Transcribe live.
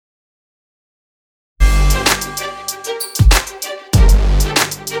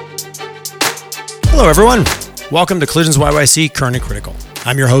Hello, everyone. Welcome to Collisions YYC Current and Critical.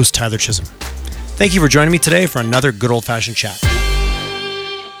 I'm your host, Tyler Chisholm. Thank you for joining me today for another good old-fashioned chat.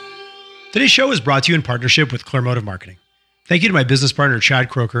 Today's show is brought to you in partnership with Clearmotive Marketing. Thank you to my business partner, Chad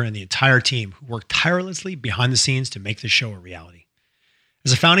Croker, and the entire team who worked tirelessly behind the scenes to make this show a reality.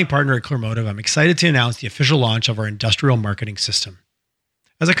 As a founding partner at Clearmotive, I'm excited to announce the official launch of our industrial marketing system.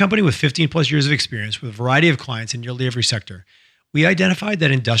 As a company with 15 plus years of experience with a variety of clients in nearly every sector, we identified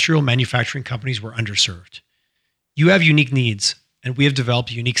that industrial manufacturing companies were underserved. You have unique needs, and we have developed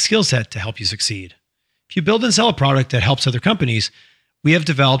a unique skill set to help you succeed. If you build and sell a product that helps other companies, we have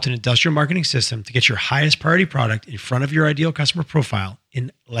developed an industrial marketing system to get your highest priority product in front of your ideal customer profile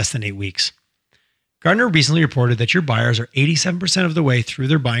in less than 8 weeks. Gartner recently reported that your buyers are 87% of the way through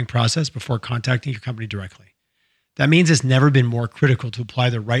their buying process before contacting your company directly. That means it's never been more critical to apply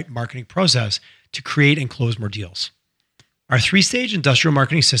the right marketing process to create and close more deals. Our 3-stage industrial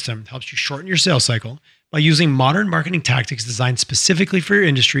marketing system helps you shorten your sales cycle by using modern marketing tactics designed specifically for your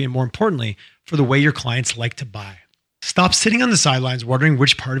industry and, more importantly, for the way your clients like to buy. Stop sitting on the sidelines wondering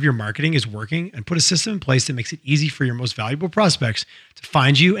which part of your marketing is working and put a system in place that makes it easy for your most valuable prospects to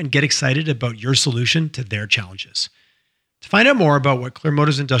find you and get excited about your solution to their challenges. To find out more about what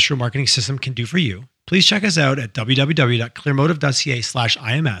Clearmotive's industrial marketing system can do for you, please check us out at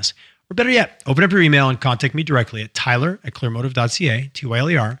www.clearmotive.ca/IMS. Or better yet, open up your email and contact me directly at tyler@clearmotive.ca,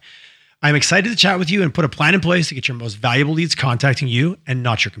 Tyler. I'm excited to chat with you and put a plan in place to get your most valuable leads contacting you and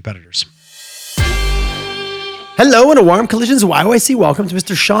not your competitors. Hello and a warm Collisions YYC welcome to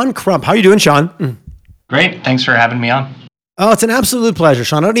Mr. Sean Crump. How are you doing, Sean? Great. Thanks for having me on. Oh, it's an absolute pleasure,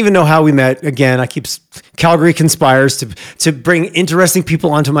 Sean. I don't even know how we met. Again, Calgary conspires to bring interesting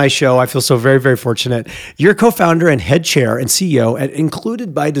people onto my show. I feel so very, very fortunate. You're co-founder and head chair and CEO at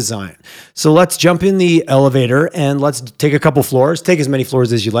Included by Design. So let's jump in the elevator and let's take a couple floors. Take as many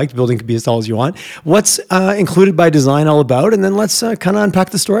floors as you like. The building can be as tall as you want. What's Included by Design all about? And then let's kind of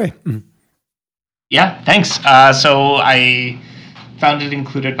unpack the story. Yeah, thanks. So I founded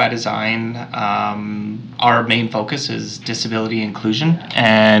Included by Design. Our main focus is disability inclusion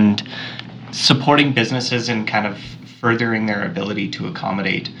and supporting businesses in kind of furthering their ability to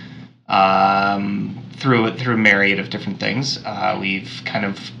accommodate through a myriad of different things. We've kind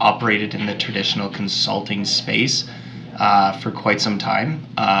of operated in the traditional consulting space for quite some time,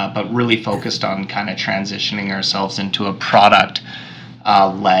 but really focused on kind of transitioning ourselves into a product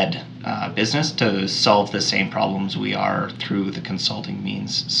led business to solve the same problems we are through the consulting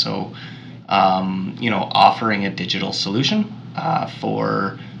means. So, offering a digital solution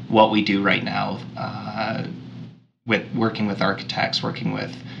for what we do right now, with working with architects, working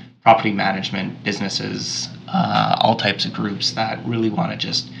with property management businesses, all types of groups that really want to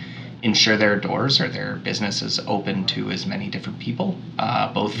just ensure their doors or their business is open to as many different people,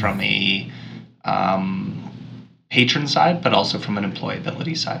 both from a patron side, but also from an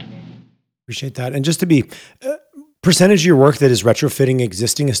employability side. Appreciate that. And just to be percentage of your work that is retrofitting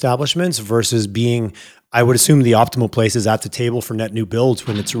existing establishments versus being, I would assume, the optimal place is at the table for net new builds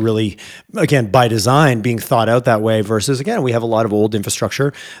when it's really, again, by design being thought out that way versus, again, we have a lot of old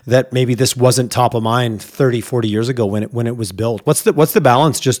infrastructure that maybe this wasn't top of mind 30, 40 years ago when it was built. What's the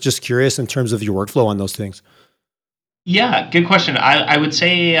balance? Just curious in terms of your workflow on those things. Yeah, good question. I would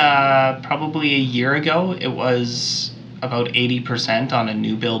say probably a year ago, it was about 80% on a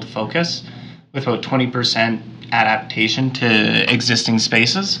new build focus with about 20% adaptation to existing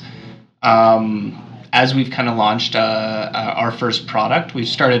spaces. As we've kind of launched our first product, we've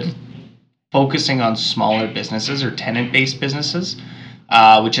started focusing on smaller businesses or tenant-based businesses,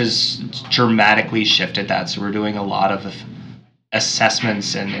 which has dramatically shifted that. So we're doing a lot of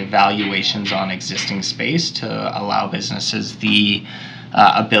assessments and evaluations on existing space to allow businesses the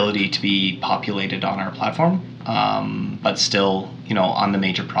ability to be populated on our platform, but still, on the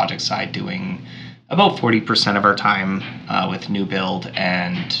major project side, doing about 40% of our time with new build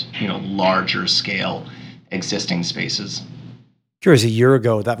and larger scale existing spaces. Curious, a year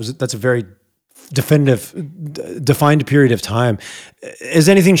ago, that's a very defined period of time. Has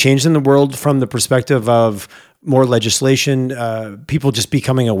anything changed in the world from the perspective of more legislation, people just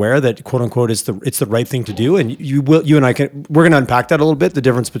becoming aware that quote unquote it's the right thing to do? And you and I we're going to unpack that a little bit, the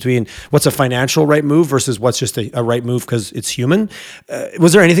difference between what's a financial right move versus what's just a right move because it's human.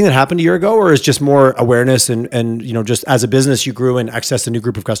 Was there anything that happened a year ago, or is just more awareness and just as a business you grew and accessed a new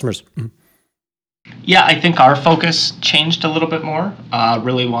group of customers? Mm-hmm. Yeah, I think our focus changed a little bit more,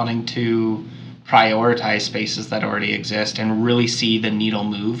 really wanting to prioritize spaces that already exist and really see the needle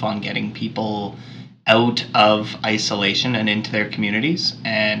move on getting people out of isolation and into their communities.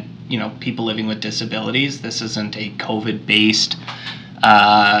 And people living with disabilities, this isn't a COVID-based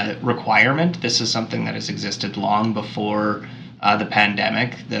requirement. This is something that has existed long before the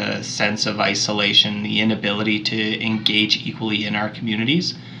pandemic. The sense of isolation, the inability to engage equally in our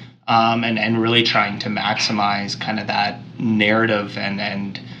communities, and really trying to maximize kind of that narrative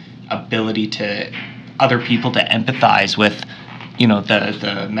and ability to other people to empathize with,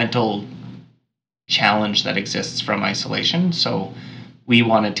 the mental challenge that exists from isolation. So we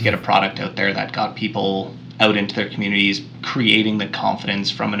wanted to get a product out there that got people out into their communities, creating the confidence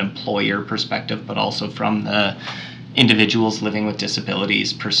from an employer perspective, but also from the individuals living with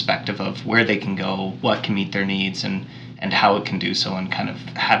disabilities perspective of where they can go, what can meet their needs, and how it can do so, and kind of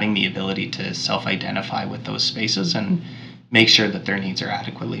having the ability to self-identify with those spaces and make sure that their needs are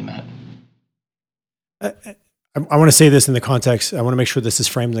adequately met. I want to say this in the context, I want to make sure this is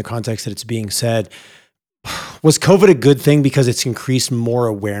framed in the context that it's being said. Was COVID a good thing because it's increased more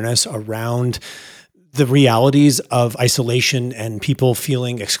awareness around the realities of isolation and people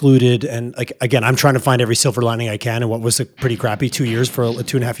feeling excluded? And like, again, I'm trying to find every silver lining I can in what was a pretty crappy 2.5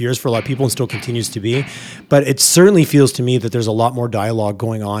 years for a lot of people, and still continues to be. But it certainly feels to me that there's a lot more dialogue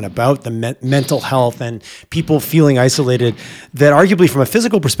going on about the mental health and people feeling isolated that arguably from a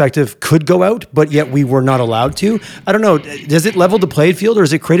physical perspective could go out, but yet we were not allowed to. I don't know. Does it level the playing field, or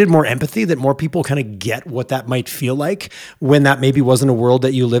has it created more empathy that more people kind of get what that might feel like when that maybe wasn't a world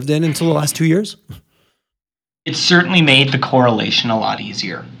that you lived in until the last 2 years? It certainly made the correlation a lot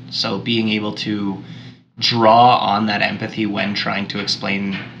easier. So being able to draw on that empathy when trying to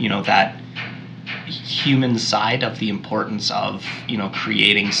explain, that human side of the importance of,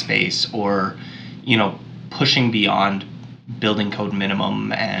 creating space, or, pushing beyond building code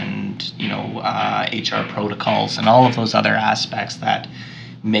minimum and, HR protocols and all of those other aspects that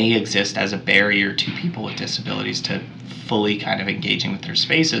may exist as a barrier to people with disabilities to fully kind of engaging with their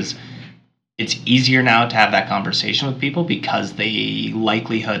spaces. It's easier now to have that conversation with people because the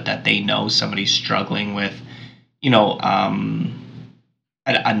likelihood that they know somebody's struggling with, an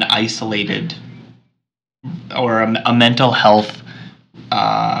isolated or a mental health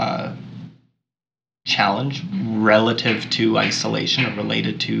challenge relative to isolation, or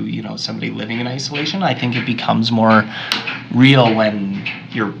related to, somebody living in isolation. I think it becomes more real when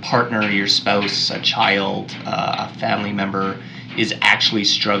your partner, your spouse, a child, a family member is actually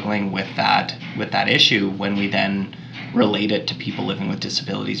struggling with that issue. When we then relate it to people living with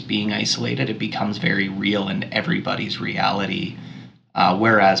disabilities being isolated, it becomes very real in everybody's reality.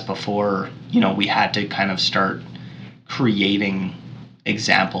 Whereas before, we had to kind of start creating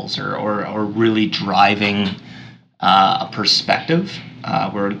examples or really driving a perspective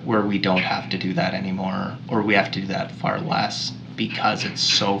where we don't have to do that anymore, or we have to do that far less because it's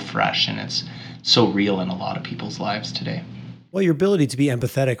so fresh and it's so real in a lot of people's lives today. Well, your ability to be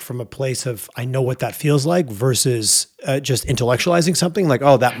empathetic from a place of, I know what that feels like, versus just intellectualizing something like,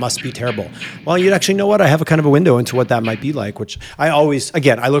 oh, that must be terrible. Well, you'd actually know what? I have a kind of a window into what that might be like, which I always,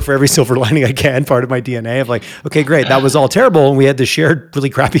 again, I look for every silver lining I can, part of my DNA of like, okay, great, that was all terrible, and we had this shared really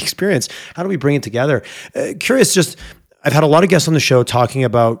crappy experience. How do we bring it together? Curious, just, I've had a lot of guests on the show talking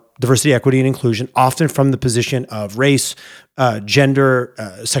about diversity, equity, and inclusion, often from the position of race, gender,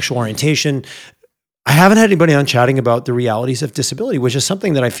 sexual orientation. I haven't had anybody on chatting about the realities of disability, which is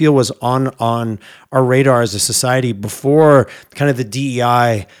something that I feel was on our radar as a society before kind of the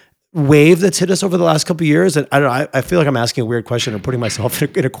DEI wave that's hit us over the last couple of years. And I don't know, I feel like I'm asking a weird question or putting myself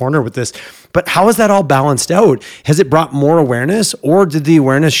in a corner with this, but how is that all balanced out? Has it brought more awareness, or did the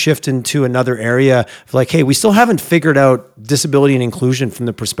awareness shift into another area of like, hey, we still haven't figured out disability and inclusion from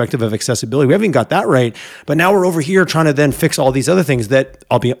the perspective of accessibility. We haven't even got that right, but now we're over here trying to then fix all these other things that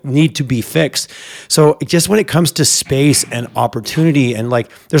need to be fixed. So just when it comes to space and opportunity, and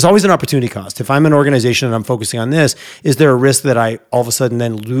like, there's always an opportunity cost. If I'm an organization and I'm focusing on this, is there a risk that I all of a sudden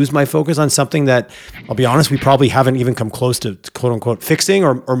then lose my focus on something that, I'll be honest, we probably haven't even come close to quote unquote fixing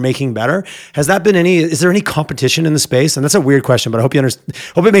or making better? Is there any competition in the space? And that's a weird question, but I hope you understand,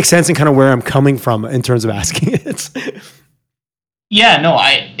 hope it makes sense in kind of where I'm coming from in terms of asking it. Yeah, no,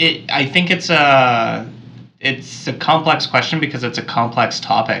 I think it's a complex question because it's a complex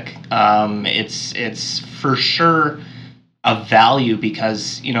topic. It's for sure a value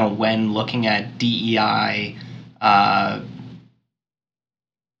because, when looking at DEI,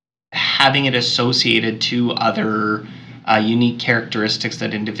 having it associated to other unique characteristics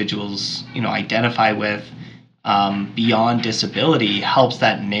that individuals, identify with beyond disability helps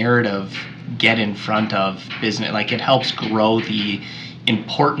that narrative get in front of business. Like, it helps grow the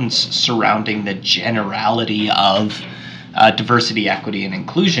importance surrounding the generality of diversity, equity, and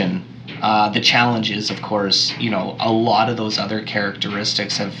inclusion. The challenge is, of course, a lot of those other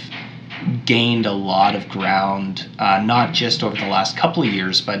characteristics have gained a lot of ground, not just over the last couple of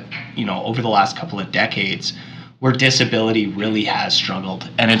years, but over the last couple of decades, where disability really has struggled.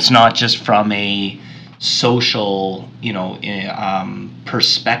 And it's not just from a social,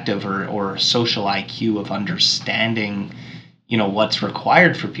 perspective or social IQ of understanding, what's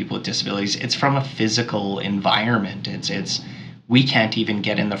required for people with disabilities. It's from a physical environment. It's we can't even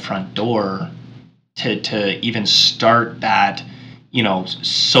get in the front door to even start that,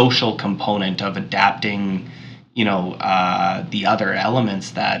 social component of adapting, the other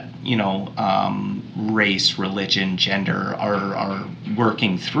elements that, race, religion, gender are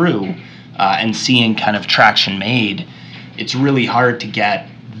working through, and seeing kind of traction made. It's really hard to get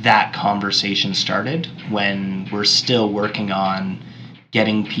that conversation started when we're still working on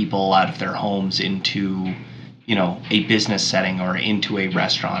getting people out of their homes into, a business setting or into a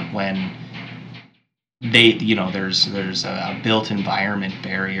restaurant, when they, there's a built environment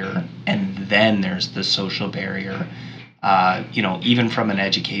barrier, and then there's the social barrier. Even from an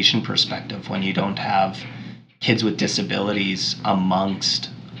education perspective, when you don't have kids with disabilities amongst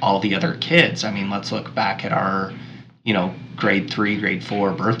all the other kids. I mean, let's look back at our, grade 3, grade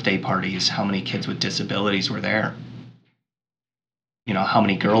 4 birthday parties. How many kids with disabilities were there? How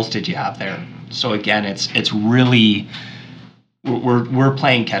many girls did you have there? So again, it's really, we're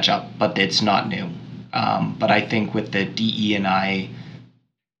playing catch up, but it's not new. But I think with the DE&I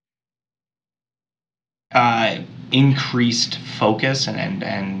increased focus and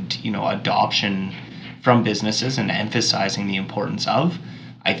adoption from businesses and emphasizing the importance of,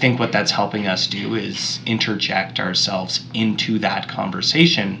 I think what that's helping us do is interject ourselves into that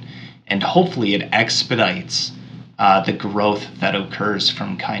conversation, and hopefully it expedites the growth that occurs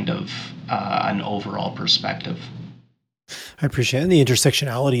from kind of an overall perspective. I appreciate it. And the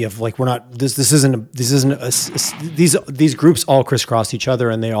intersectionality of like, we're not, these groups all crisscross each other,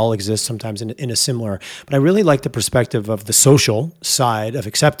 and they all exist sometimes in a similar, but I really like the perspective of the social side of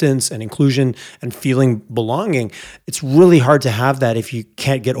acceptance and inclusion and feeling belonging. It's really hard to have that if you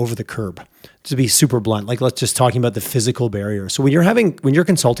can't get over the curb, to be super blunt. Like, let's just talking about the physical barrier. So when you're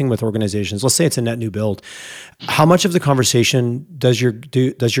consulting with organizations, let's say it's a net new build, how much of the conversation does your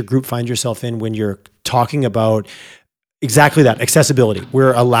group find yourself in when you're talking about exactly that, accessibility?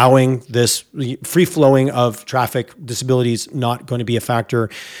 We're allowing this free flowing of traffic, disabilities not going to be a factor.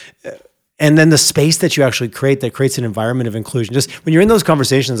 And then the space that you actually create that creates an environment of inclusion. Just when you're in those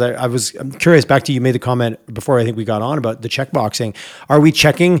conversations, I'm curious, back to you made the comment before I think we got on about the checkboxing. Are we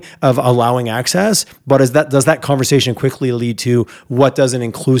checking of allowing access? But does that conversation quickly lead to what does an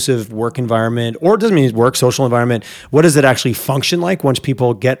inclusive work environment, or it doesn't mean work, social environment, what does it actually function like once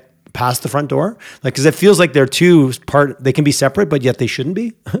people get past the front door? Like, because it feels like they're they can be separate, but yet they shouldn't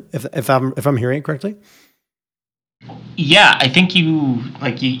be, if I'm hearing it correctly. Yeah, I think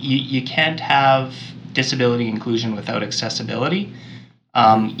you can't have disability inclusion without accessibility.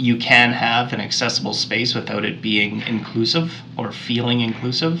 You can have an accessible space without it being inclusive or feeling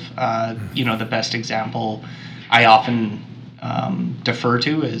inclusive. The best example I often defer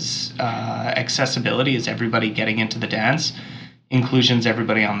to is accessibility is everybody getting into the dance. Inclusion's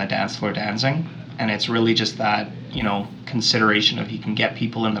everybody on the dance floor dancing. And it's really just that, consideration of you can get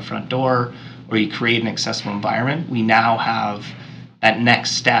people in the front door, or you create an accessible environment. We now have that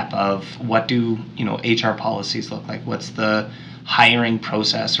next step of what do, HR policies look like? What's the hiring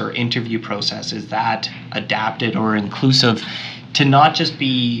process or interview process? Is that adapted or inclusive to not just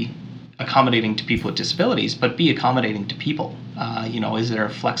be accommodating to people with disabilities, but be accommodating to people? Is there a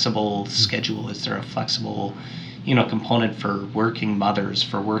flexible schedule? Is there a flexible component for working mothers,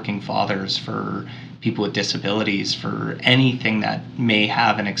 for working fathers, for people with disabilities, for anything that may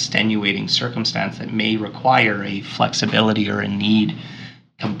have an extenuating circumstance that may require a flexibility or a need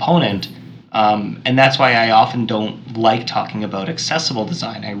component. And that's why I often don't like talking about accessible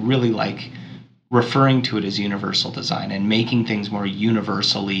design. I really like referring to it as universal design and making things more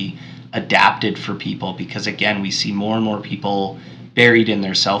universally adapted for people, because again, we see more and more people buried in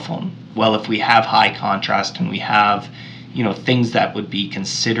their cell phone. Well, if we have high contrast and we have, things that would be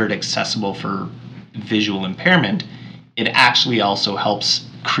considered accessible for visual impairment, it actually also helps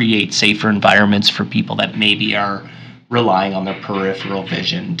create safer environments for people that maybe are relying on their peripheral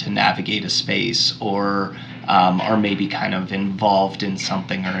vision to navigate a space, or are maybe kind of involved in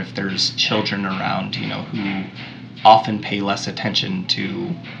something, or if there's children around, who often pay less attention to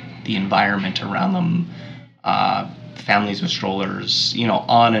the environment around them, families with strollers,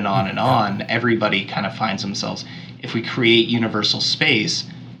 on and on and on. Everybody kind of finds themselves. If we create universal space,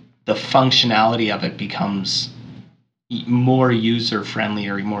 the functionality of it becomes more user-friendly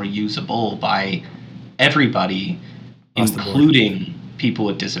or more usable by everybody, including people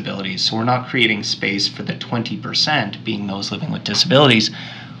with disabilities. So we're not creating space for the 20% being those living with disabilities.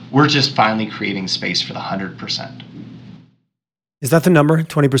 We're just finally creating space for the 100%. Is that the number?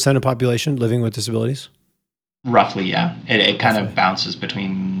 20% of population living with disabilities? Roughly, yeah. It kind of bounces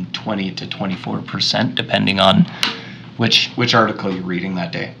between 20 to 24%, depending on which article you're reading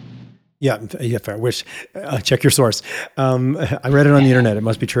that day. Yeah, fair. Check your source. I read it on the internet. It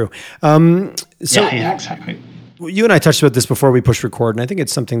must be true. Yeah, exactly. You and I touched about this before we pushed record, and I think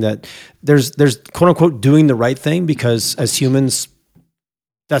it's something that there's quote unquote doing the right thing, because as humans,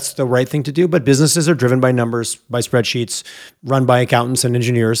 that's the right thing to do. But businesses are driven by numbers, by spreadsheets, run by accountants and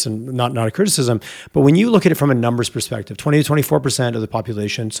engineers, and not a criticism. But when you look at it from a numbers perspective, 20 to 24% of the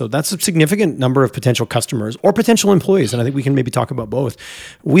population, so that's a significant number of potential customers or potential employees. And I think we can maybe talk about both.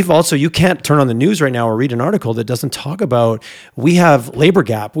 You can't turn on the news right now or read an article that doesn't talk about, we have labor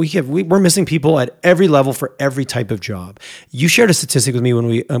gap. We're missing people at every level for every type of job. You shared a statistic with me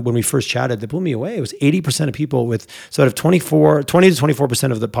when we first chatted that blew me away. It was 80% of people with sort of 20 to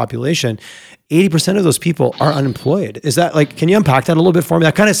 24% of the population, 80% of those people are unemployed. Is that like, can you unpack that a little bit for me?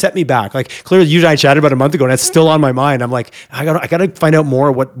 That kind of set me back. Like clearly you and I chatted about a month ago and that's still on my mind. I'm like, I gotta find out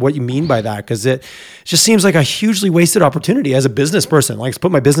more what you mean by that. Cause it just seems like a hugely wasted opportunity as a business person. Like, let's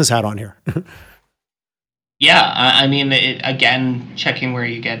put my business hat on here. Yeah, I mean, again, checking where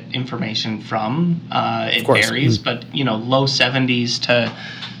you get information from, it varies, but low 70s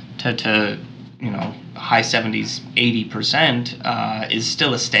to high 70s, 80% is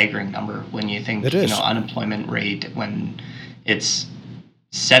still a staggering number when you think unemployment rate when it's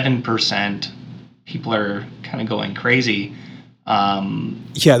 7%, people are kind of going crazy.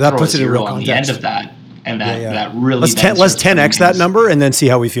 That puts it in real context. On the end of that. And that really let's 10x that number and then see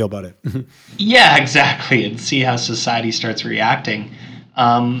how we feel about it. Yeah, exactly, and see how society starts reacting.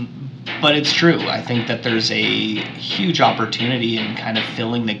 But it's true. I think that there's a huge opportunity in kind of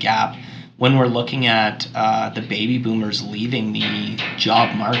filling the gap when we're looking at the baby boomers leaving the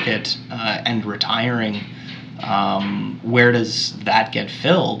job market and retiring. Where does that get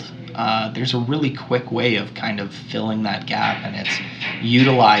filled? There's a really quick way of kind of filling that gap, and it's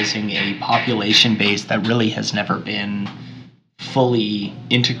utilizing a population base that really has never been fully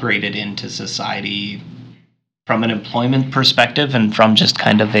integrated into society from an employment perspective and from just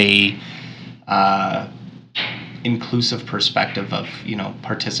kind of a inclusive perspective of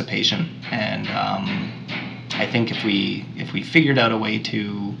participation. And I think if we figured out a way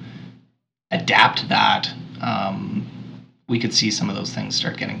to adapt that, we could see some of those things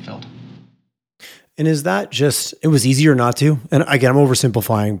start getting filled. And is that just, it was easier not to? And again, I'm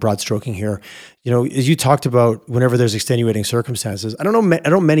oversimplifying, broad stroking here. As you talked about, whenever there's extenuating circumstances, I don't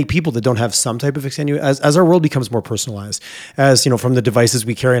know many people that don't have some type of extenuating, as our world becomes more personalized, as from the devices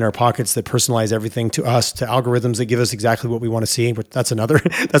we carry in our pockets that personalize everything to us, to algorithms that give us exactly what we want to see. But that's another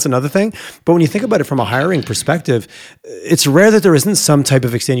thing. But when you think about it from a hiring perspective, it's rare that there isn't some type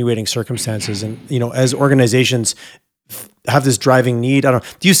of extenuating circumstances. And as organizations have this driving need,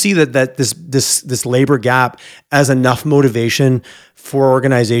 do you see that this labor gap as enough motivation for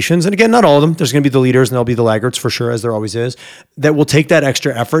organizations? And again, not all of them. There's going to be the leaders and there'll be the laggards for sure, as there always is, that will take that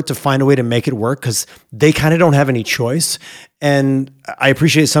extra effort to find a way to make it work because they kind of don't have any choice. And I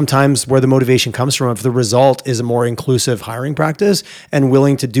appreciate sometimes where the motivation comes from if the result is a more inclusive hiring practice and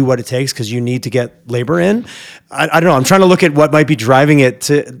willing to do what it takes because you need to get labor in. I don't know. I'm trying to look at what might be driving it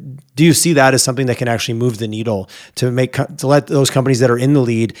to. Do you see that as something that can actually move the needle to let those companies that are in the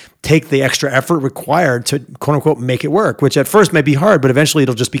lead take the extra effort required to quote unquote make it work, which at first might be hard, but eventually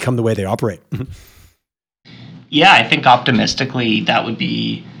it'll just become the way they operate? Yeah, I think optimistically that would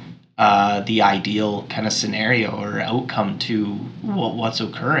be the ideal kind of scenario or outcome to what's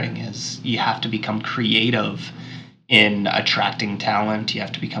occurring is you have to become creative in attracting talent. You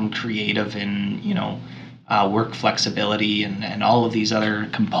have to become creative in, work flexibility and all of these other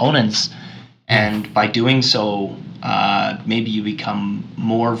components. And by doing so, maybe you become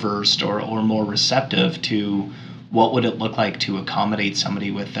more versed or more receptive to what would it look like to accommodate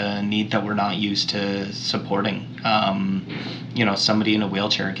somebody with a need that we're not used to supporting. Somebody in a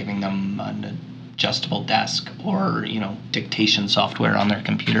wheelchair, giving them an adjustable desk or, dictation software on their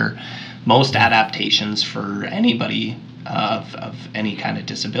computer. Most adaptations for anybody of any kind of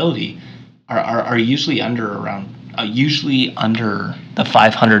disability are usually under the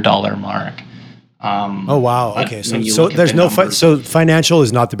 $500 mark. Oh wow! Okay, so there's no so financial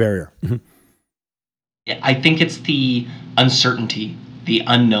is not the barrier. I think it's the uncertainty, the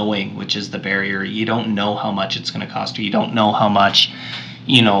unknowing, which is the barrier. You don't know how much it's going to cost you. You don't know how much,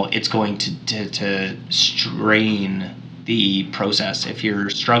 it's going to strain the process. If you're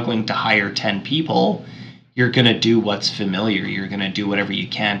struggling to hire 10 people, you're going to do what's familiar. You're going to do whatever you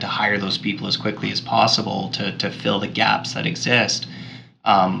can to hire those people as quickly as possible to fill the gaps that exist,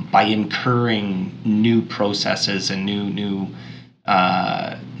 by incurring new processes and new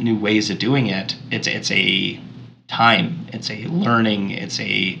ways of doing it. It's a time, it's a learning, it's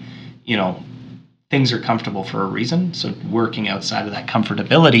a, things are comfortable for a reason. So working outside of that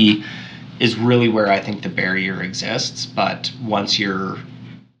comfortability is really where I think the barrier exists. But once you're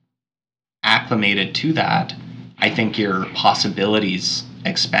acclimated to that, I think your possibilities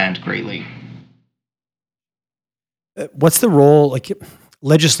expand greatly. What's the role, like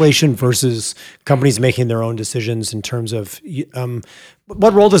legislation versus companies making their own decisions in terms of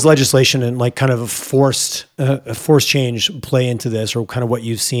what role does legislation and like kind of a forced change play into this, or kind of what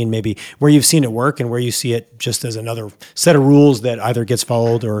you've seen, maybe where you've seen it work and where you see it just as another set of rules that either gets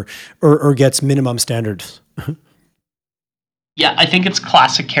followed or gets minimum standards? Yeah, I think it's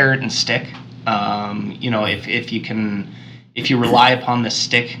classic carrot and stick. If you rely upon the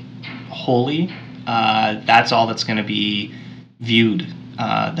stick wholly, that's all that's going to be viewed.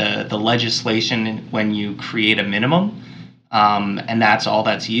 The legislation, when you create a minimum, and that's all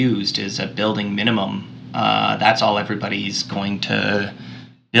that's used is a building minimum, that's all everybody's going to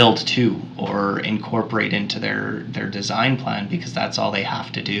build to or incorporate into their design plan, because that's all they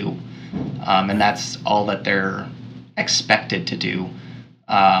have to do, and that's all that they're expected to do.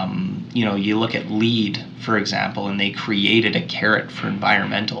 You look at LEED, for example, and they created a carrot for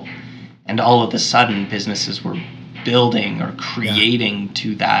environmental, and all of a sudden businesses were building or creating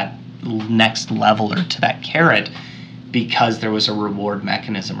to that next level or to that carrot, because there was a reward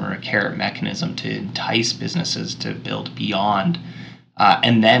mechanism or a carrot mechanism to entice businesses to build beyond.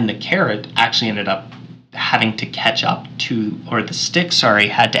 And then the carrot actually ended up having to catch up to, or the stick,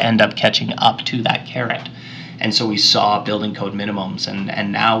 had to end up catching up to that carrot. And so we saw building code minimums,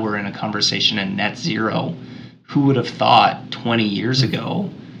 and now we're in a conversation in net zero. Who would have thought 20 years ago,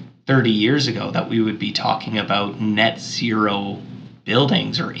 30 years ago, that we would be talking about net zero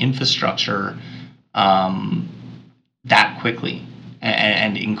buildings or infrastructure that quickly,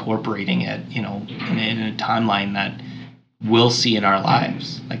 and incorporating it, in a timeline that we'll see in our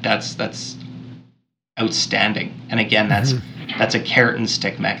lives. Like that's outstanding. And again, that's a carrot and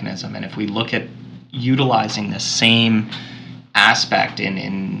stick mechanism. And if we look at utilizing the same aspect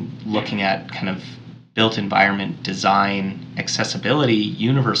in looking at kind of built environment design, accessibility,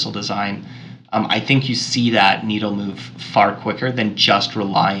 universal design, I think you see that needle move far quicker than just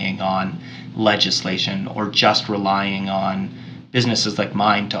relying on legislation or just relying on businesses like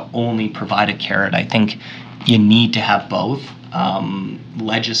mine to only provide a carrot. I think you need to have both.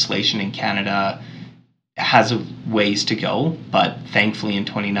 Legislation in Canada has a ways to go, but thankfully in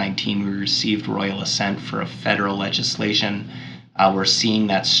 2019 we received royal assent for a federal legislation. We're seeing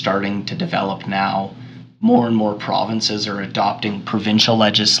that starting to develop now. More and more provinces are adopting provincial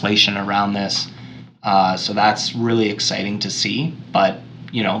legislation around this. So that's really exciting to see. But,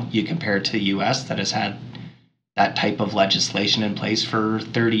 you compare it to the US that has had that type of legislation in place for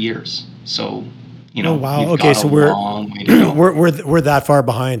 30 years. So, oh, wow. We've Okay, got so a long way to go. we're that far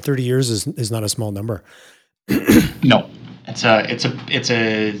behind. 30 years is not a small number. No, it's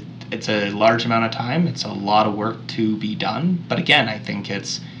a large amount of time. It's a lot of work to be done. But again, I think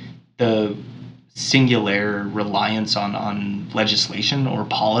it's the singular reliance on legislation or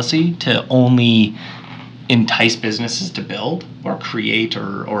policy to only entice businesses to build or create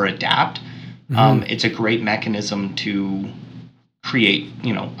or adapt. It's a great mechanism to create,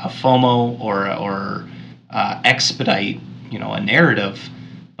 a FOMO or expedite, a narrative.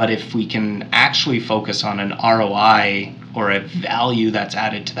 But if we can actually focus on an ROI or a value that's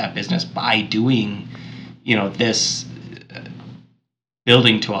added to that business by doing, this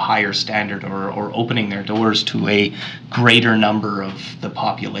building to a higher standard or opening their doors to a greater number of the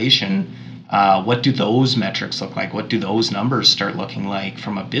population, what do those metrics look like? What do those numbers start looking like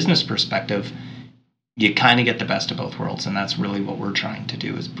from a business perspective? You kind of get the best of both worlds, and that's really what we're trying to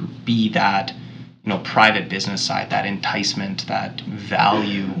do, is be that private business side, that enticement, that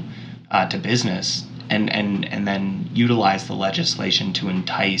value to business, and then utilize the legislation to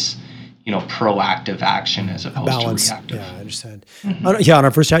entice proactive action as opposed balance. to reactive. Yeah, I understand. On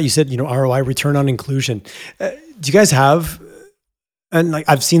our first chat, you said ROI, return on inclusion. Do you guys have? And like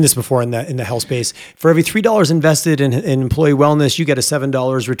I've seen this before in the health space. For every $3 invested in employee wellness, you get a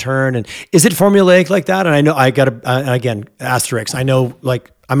 $7 return. And is it formulaic like that? And I know I got again asterisk. I know,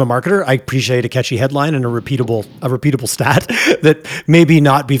 like, I'm a marketer. I appreciate a catchy headline and a repeatable stat that maybe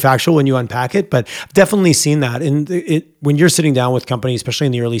not be factual when you unpack it, but I've definitely seen that. And when you're sitting down with companies, especially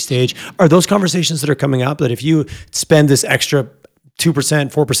in the early stage, are those conversations that are coming up that if you spend this extra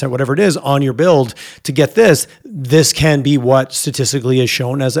 2%, 4%, whatever it is on your build to get this can be what statistically is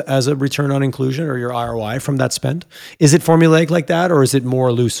shown as a return on inclusion or your ROI from that spend? Is it formulaic like that, or is it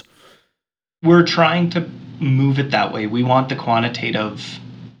more loose? We're trying to move it that way. We want the quantitative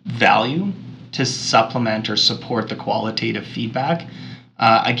value to supplement or support the qualitative feedback.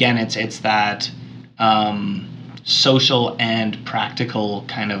 Again, it's that social and practical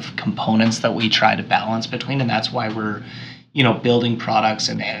kind of components that we try to balance between, and that's why we're building products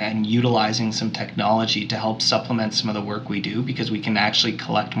and utilizing some technology to help supplement some of the work we do, because we can actually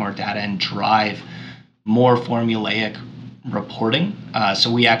collect more data and drive more formulaic reporting.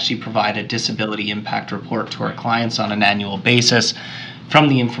 So we actually provide a disability impact report to our clients on an annual basis from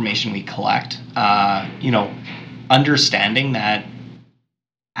the information we collect. Understanding that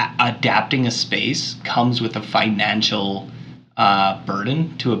adapting a space comes with a financial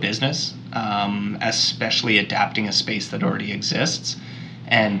burden to a business, especially adapting a space that already exists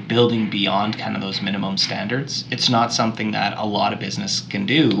and building beyond kind of those minimum standards. It's not something that a lot of business can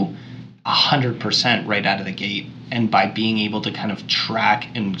do 100% right out of the gate. And by being able to kind of track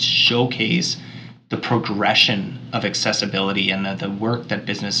and showcase the progression of accessibility and the work that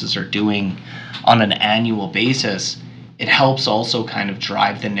businesses are doing on an annual basis, it helps also kind of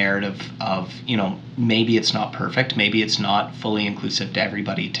drive the narrative of, maybe it's not perfect, maybe it's not fully inclusive to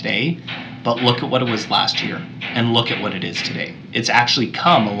everybody today, but look at what it was last year and look at what it is today. It's actually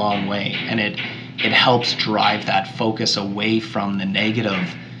come a long way, and it helps drive that focus away from the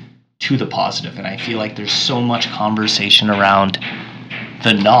negative to the positive. And I feel like there's so much conversation around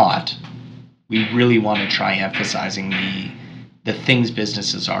the not. We really want to try emphasizing the things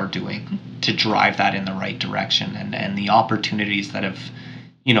businesses are doing to drive that in the right direction, and the opportunities that have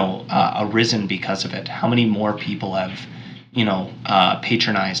arisen because of it. How many more people have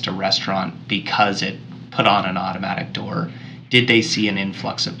patronized a restaurant because it put on an automatic door? Did they see an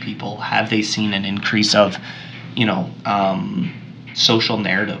influx of people? Have they seen an increase of social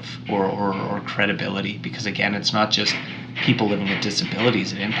narrative or credibility? Because again, it's not just people living with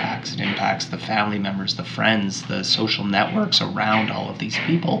disabilities it impacts the family members, the friends, the social networks around all of these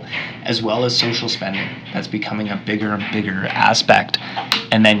people, as well as social spending. That's becoming a bigger and bigger aspect.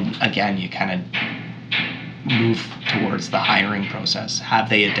 And then again, you kind of move towards the hiring process. Have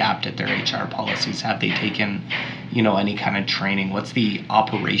they adapted their HR policies? Have they taken any kind of training? What's the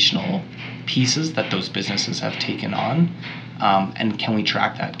operational pieces that those businesses have taken on? And can we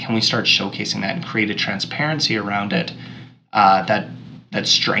track that? Can we start showcasing that and create a transparency around it that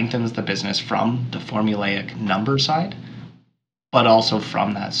strengthens the business from the formulaic number side, but also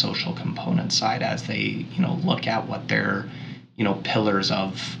from that social component side as they look at what their pillars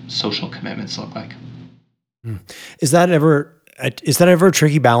of social commitments look like. Is that ever a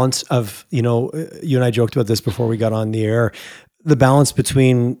tricky balance of, you and I joked about this before we got on the air, the balance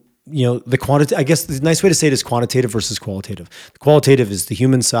between the quantity, I guess the nice way to say it is quantitative versus qualitative. The qualitative is the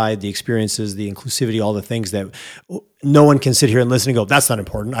human side, the experiences, the inclusivity, all the things that no one can sit here and listen and go, that's not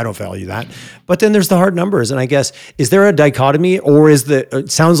important, I don't value that. But then there's the hard numbers. And I guess, is there a dichotomy, or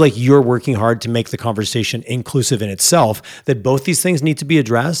it sounds like you're working hard to make the conversation inclusive in itself, that both these things need to be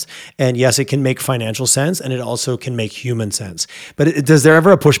addressed? And yes, it can make financial sense, and it also can make human sense. But does there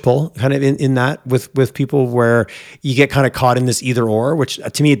ever a push-pull kind of in that with people, where you get kind of caught in this either or, which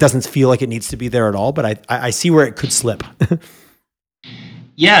to me, it doesn't feel like it needs to be there at all, but I see where it could slip.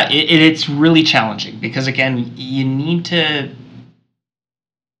 Yeah, it's really challenging, because again, you need to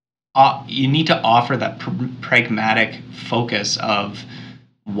offer that pragmatic focus of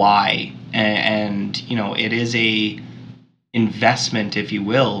why, and it is a investment, if you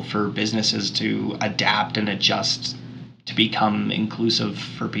will, for businesses to adapt and adjust to become inclusive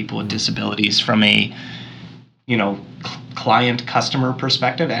for people with disabilities from a client customer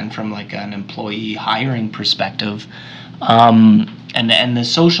perspective and from like an employee hiring perspective. And the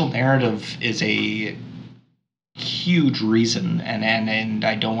social narrative is a huge reason, and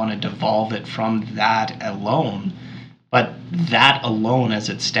I don't want to devolve it from that alone, but that alone as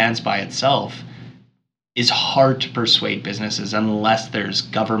it stands by itself is hard to persuade businesses unless there's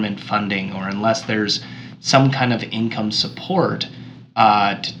government funding or unless there's some kind of income support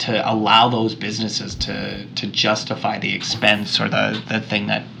to allow those businesses to justify the expense or the thing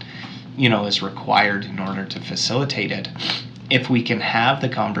that is required in order to facilitate it. If we can have the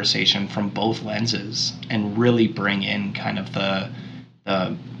conversation from both lenses and really bring in kind of the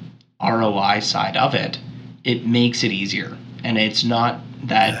ROI side of it, it makes it easier. And it's not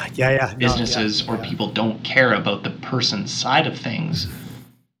that businesses or people don't care about the person's side of things.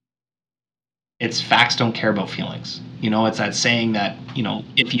 It's facts don't care about feelings. It's that saying that,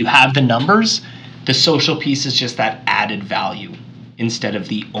 if you have the numbers, the social piece is just that added value. instead of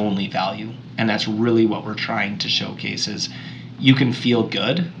the only value. And that's really what we're trying to showcase is you can feel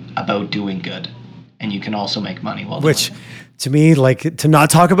good about doing good, and you can also make money while doing it. To me, like, to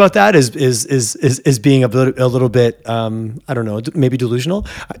not talk about that is being a little bit, I don't know, maybe delusional.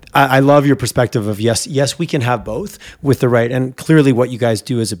 I love your perspective of yes, we can have both with the right, and clearly what you guys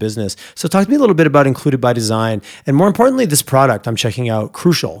do as a business. So talk to me a little bit about Included by Design, and more importantly, this product I'm checking out,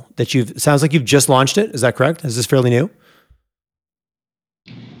 Crucial, that sounds like you've just launched it. Is that correct? Is this fairly new?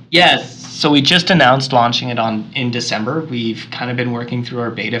 Yes. So we just announced launching it in December. We've kind of been working through our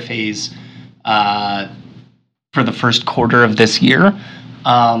beta phase for the first quarter of this year.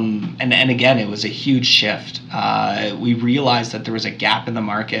 And again, it was a huge shift. We realized that there was a gap in the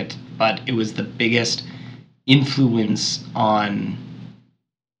market, but it was the biggest influence on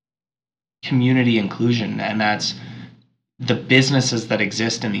community inclusion. And that's the businesses that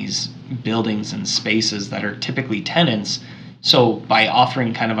exist in these buildings and spaces that are typically tenants. So by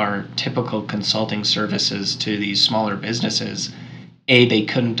offering kind of our typical consulting services to these smaller businesses, they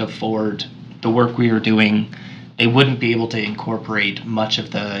couldn't afford the work we were doing. They wouldn't be able to incorporate much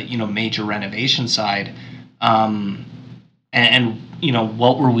of the, major renovation side. And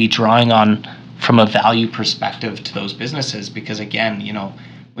what were we drawing on from a value perspective to those businesses? Because again,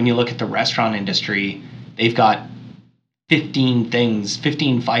 when you look at the restaurant industry, they've got 15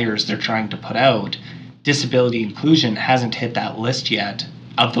 fires they're trying to put out. Disability inclusion hasn't hit that list yet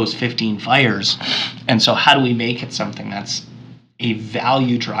of those 15 fires. And so how do we make it something that's a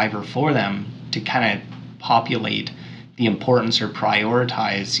value driver for them to kind of populate the importance or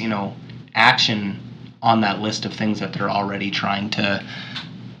prioritize, action on that list of things that they're already trying to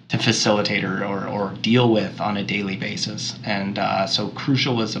facilitate or deal with on a daily basis. And so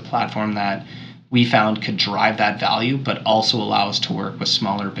Crucial was a platform that we found could drive that value, but also allow us to work with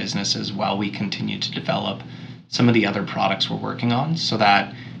smaller businesses while we continue to develop some of the other products we're working on, so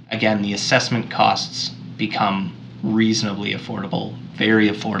that, again, the assessment costs become reasonably affordable, very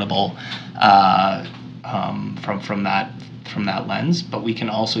affordable from that lens. But we can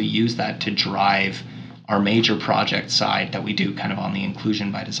also use that to drive our major project side that we do kind of on the Inclusion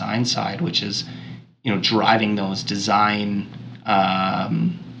by Design side, which is, driving those design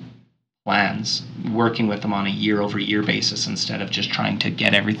plans, working with them on a year-over-year basis instead of just trying to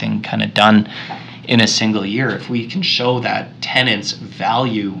get everything kind of done in a single year. If we can show that tenants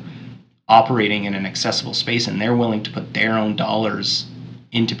value operating in an accessible space and they're willing to put their own dollars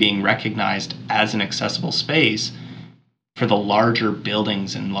into being recognized as an accessible space for the larger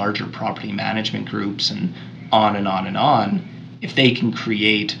buildings and larger property management groups and on and on and on, if they can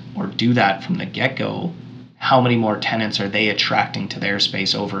create or do that from the get-go, how many more tenants are they attracting to their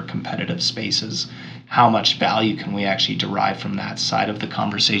space over competitive spaces? How much value can we actually derive from that side of the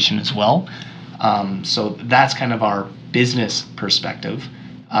conversation as well? So that's kind of our business perspective.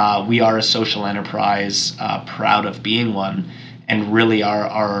 We are a social enterprise, proud of being one, and really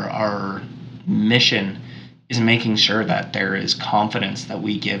our mission is making sure that there is confidence that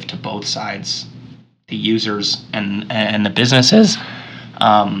we give to both sides, the users and the businesses,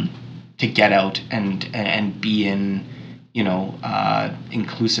 to get out and be in,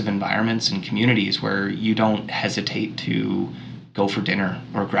 inclusive environments and communities where you don't hesitate to go for dinner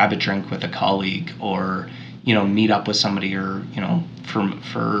or grab a drink with a colleague or, meet up with somebody, or,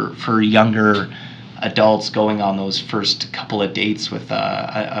 for younger adults going on those first couple of dates with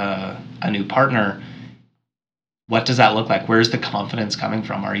a new partner. What does that look like? Where's the confidence coming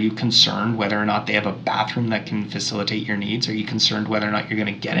from? Are you concerned whether or not they have a bathroom that can facilitate your needs? Are you concerned whether or not you're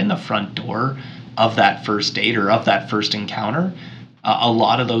going to get in the front door of that first date or of that first encounter? A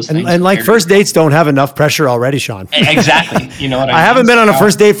lot of those things. And like first dates don't have enough pressure already, Sean. Exactly. You know what I mean? I haven't been on a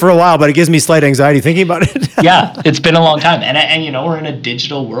first date for a while, but it gives me slight anxiety thinking about it. Yeah, it's been a long time. And we're in a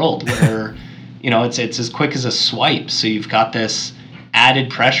digital world where, it's as quick as a swipe. So you've got this added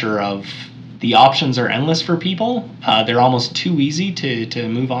pressure of the options are endless for people. They're almost too easy to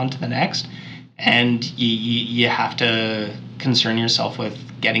move on to the next. And you have to concern yourself with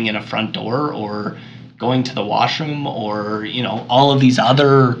getting in a front door or going to the washroom or, all of these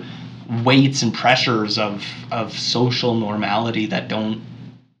other weights and pressures of social normality that don't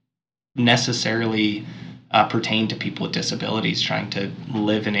necessarily pertain to people with disabilities trying to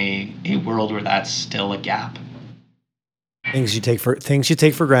live in a world where that's still a gap. Things you take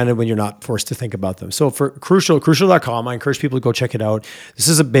for granted when you're not forced to think about them. So for crucial.com, I encourage people to go check it out. This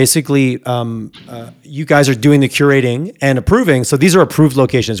is basically you guys are doing the curating and approving. So these are approved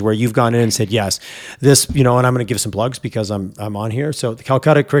locations where you've gone in and said, yes, this, and I'm going to give some plugs because I'm on here. So the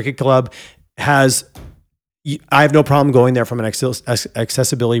Calcutta Cricket Club has I have no problem going there from an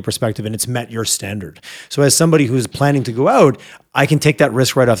accessibility perspective, and it's met your standard. So as somebody who's planning to go out, I can take that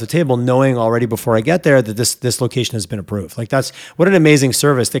risk right off the table, knowing already before I get there that this location has been approved. Like, that's what an amazing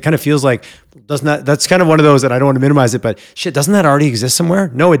service. It kind of feels like, that's kind of one of those that I don't want to minimize it, but shit, doesn't that already exist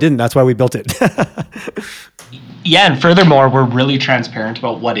somewhere? No, it didn't. That's why we built it. Yeah, and furthermore, we're really transparent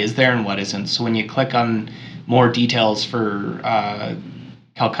about what is there and what isn't. So when you click on more details for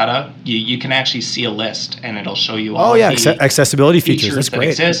Calcutta, you can actually see a list, and it'll show you all the accessibility features. That's that great.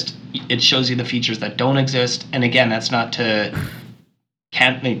 Exist. It shows you the features that don't exist. And again, that's not to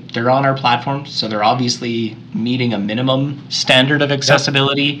they're on our platform, so they're obviously meeting a minimum standard of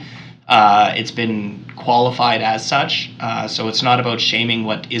accessibility. It's been qualified as such, so it's not about shaming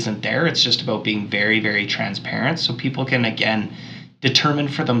what isn't there. It's just about being very, very transparent, so people can again determine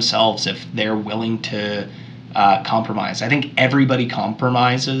for themselves if they're willing to compromise. I think everybody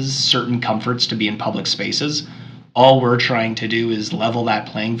compromises certain comforts to be in public spaces. All we're trying to do is level that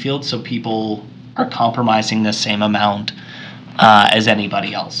playing field so people are compromising the same amount as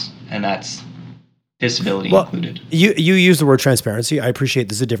anybody else, and that's disability included. You use the word transparency. I appreciate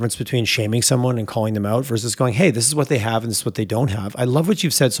there's a difference between shaming someone and calling them out versus going, hey, this is what they have and this is what they don't have. I love what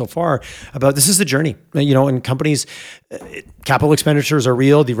you've said so far about this is the journey. And companies, capital expenditures are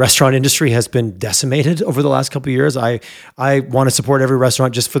real. The restaurant industry has been decimated over the last couple of years. I want to support every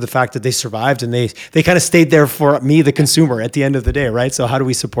restaurant just for the fact that they survived and they kind of stayed there for me, the consumer, at the end of the day, right? So how do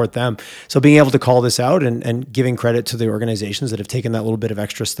we support them? So being able to call this out and giving credit to the organizations that have taken that little bit of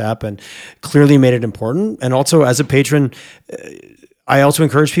extra step and clearly made it important. And also as a patron, I also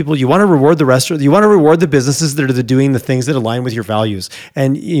encourage people, you want to reward the restaurant, you want to reward the businesses that are doing the things that align with your values.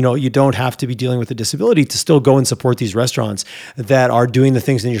 And, you don't have to be dealing with a disability to still go and support these restaurants that are doing the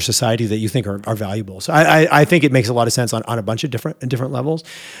things in your society that you think are valuable. So I think it makes a lot of sense on a bunch of different levels.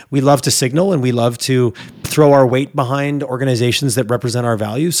 We love to signal and we love to throw our weight behind organizations that represent our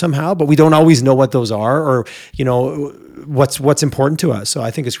values somehow, but we don't always know what those are or, what's important to us. So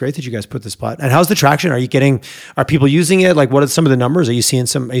I think it's great that you guys put this spot. And how's the traction? Are people using it? Like, what are some of the numbers? Are you seeing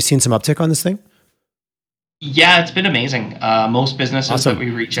some uptick on this thing? Yeah, it's been amazing. Most businesses that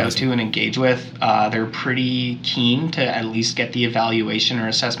we reach out to and engage with, they're pretty keen to at least get the evaluation or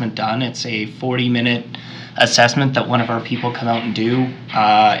assessment done. It's a 40-minute assessment that one of our people come out and do.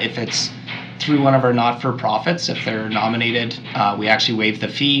 If it's through one of our not-for-profits, if they're nominated, we actually waive the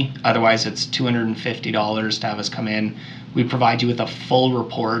fee. Otherwise, it's $250 to have us come in. We provide you with a full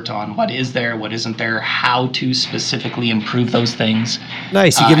report on what is there, what isn't there, how to specifically improve those things.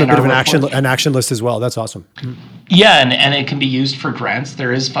 Nice. You give them a bit of an action list as well. That's awesome. Yeah, and it can be used for grants.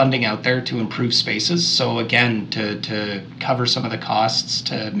 There is funding out there to improve spaces. So again, to cover some of the costs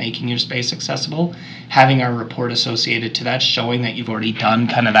to making your space accessible, having our report associated to that, showing that you've already done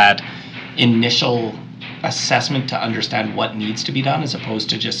kind of that initial assessment to understand what needs to be done as opposed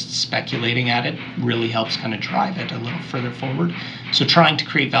to just speculating at it really helps kind of drive it a little further forward. So trying to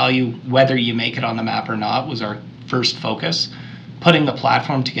create value, whether you make it on the map or not, was our first focus. Putting the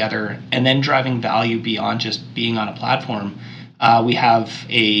platform together and then driving value beyond just being on a platform. We have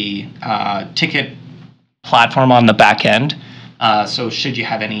a ticket platform on the back end. So should you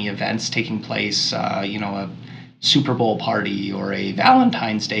have any events taking place, a Super Bowl party or a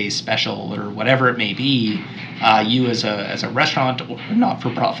Valentine's Day special or whatever it may be, you as a restaurant or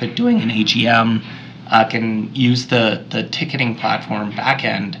not-for-profit doing an AGM can use the ticketing platform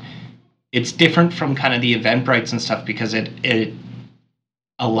backend. It's different from kind of the Eventbrites and stuff because it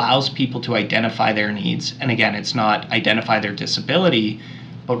allows people to identify their needs. And again, it's not identify their disability,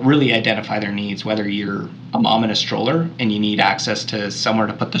 but really identify their needs, whether you're a mom in a stroller and you need access to somewhere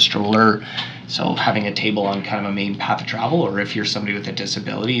to put the stroller, so having a table on kind of a main path of travel, or if you're somebody with a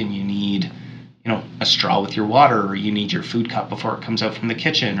disability and you need, a straw with your water, or you need your food cup before it comes out from the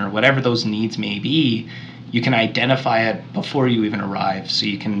kitchen, or whatever those needs may be, you can identify it before you even arrive. So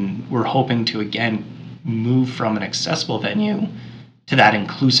we're hoping to, again, move from an accessible venue to that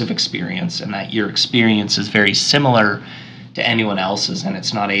inclusive experience, and that your experience is very similar to anyone else's, and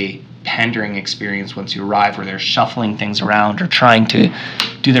it's not a pandering experience once you arrive where they're shuffling things around or trying to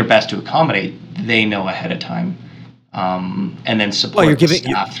do their best to accommodate. They know ahead of time. And then support the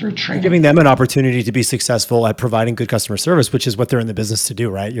staff through training. You're giving them an opportunity to be successful at providing good customer service, which is what they're in the business to do,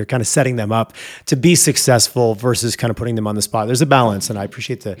 right? You're kind of setting them up to be successful versus kind of putting them on the spot. There's a balance, and I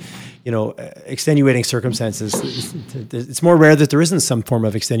appreciate the, extenuating circumstances. It's more rare that there isn't some form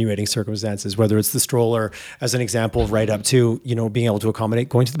of extenuating circumstances, whether it's the stroller, as an example, right up to, being able to accommodate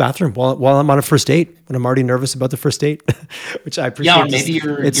going to the bathroom while I'm on a first date, when I'm already nervous about the first date, which I appreciate. Yeah, or maybe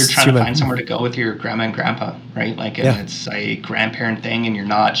you're trying to find somewhere to go with your grandma and grandpa, right? Like and it's a grandparent thing and you're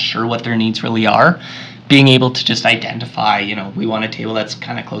not sure what their needs really are, being able to just identify, we want a table that's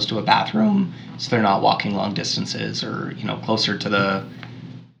kind of close to a bathroom so they're not walking long distances, or, closer to the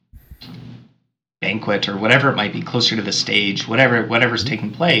banquet or whatever it might be, closer to the stage, whatever's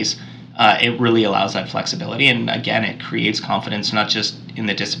taking place. It really allows that flexibility. And again, it creates confidence, not just in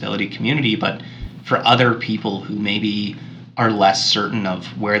the disability community, but for other people who maybe are less certain of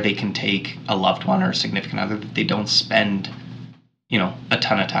where they can take a loved one or a significant other that they don't spend, a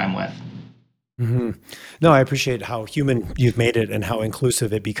ton of time with. Mm-hmm. No, I appreciate how human you've made it and how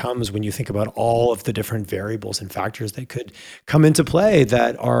inclusive it becomes when you think about all of the different variables and factors that could come into play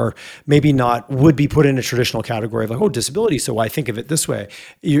that are maybe would be put in a traditional category of like, oh, disability. So I think of it this way.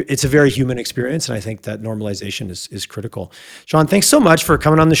 It's a very human experience. And I think that normalization is critical. Sean, thanks so much for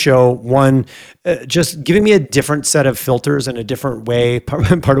coming on the show. One, just giving me a different set of filters and a different way,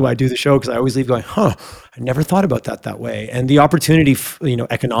 part of why I do the show, because I always leave going, I never thought about that way. And the opportunity,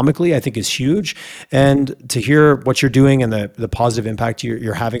 economically, I think is huge. And to hear what you're doing and the positive impact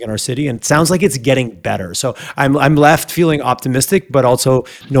you're having in our city, and it sounds like it's getting better. So I'm left feeling optimistic, but also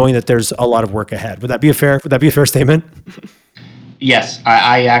knowing that there's a lot of work ahead. Would that be a fair statement? Yes,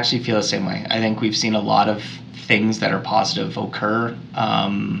 I actually feel the same way. I think we've seen a lot of things that are positive occur.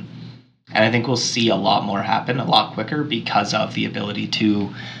 And I think we'll see a lot more happen a lot quicker because of the ability to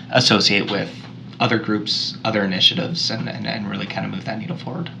associate with other groups, other initiatives, and really kind of move that needle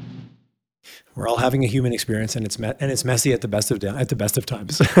forward. We're all having a human experience, and it's messy at the best of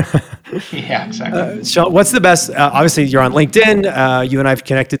times. Yeah, exactly. Sean, what's the best? Obviously, you're on LinkedIn. You and I've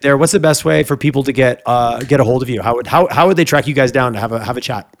connected there. What's the best way for people to get a hold of you? How would they track you guys down to have a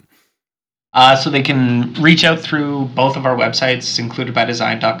chat? So they can reach out through both of our websites,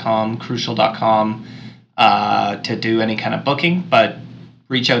 includedbydesign.com, crucial.com, to do any kind of booking, but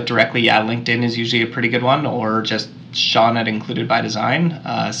reach out directly. Yeah, LinkedIn is usually a pretty good one, or just Sean at Included by Design.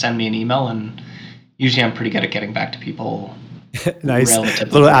 Send me an email, and usually I'm pretty good at getting back to people. Nice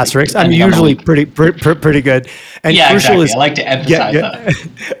little asterisks. I'm usually pretty good. And yeah, crucial exactly. I like to emphasize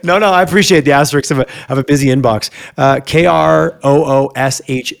that. No, I appreciate the asterisks of a busy inbox. KROOSHL.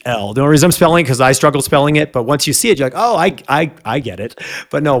 The only reason I'm spelling because I struggle spelling it, but once you see it, you're like, oh, I get it.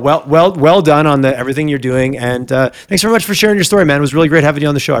 But no, well done on everything you're doing, and thanks very much for sharing your story, man. It was really great having you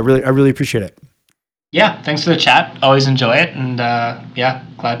on the show. I really appreciate it. Yeah, thanks for the chat. Always enjoy it, and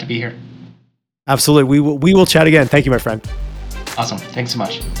glad to be here. Absolutely. We will chat again. Thank you, my friend. Awesome. Thanks so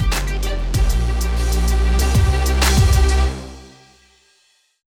much.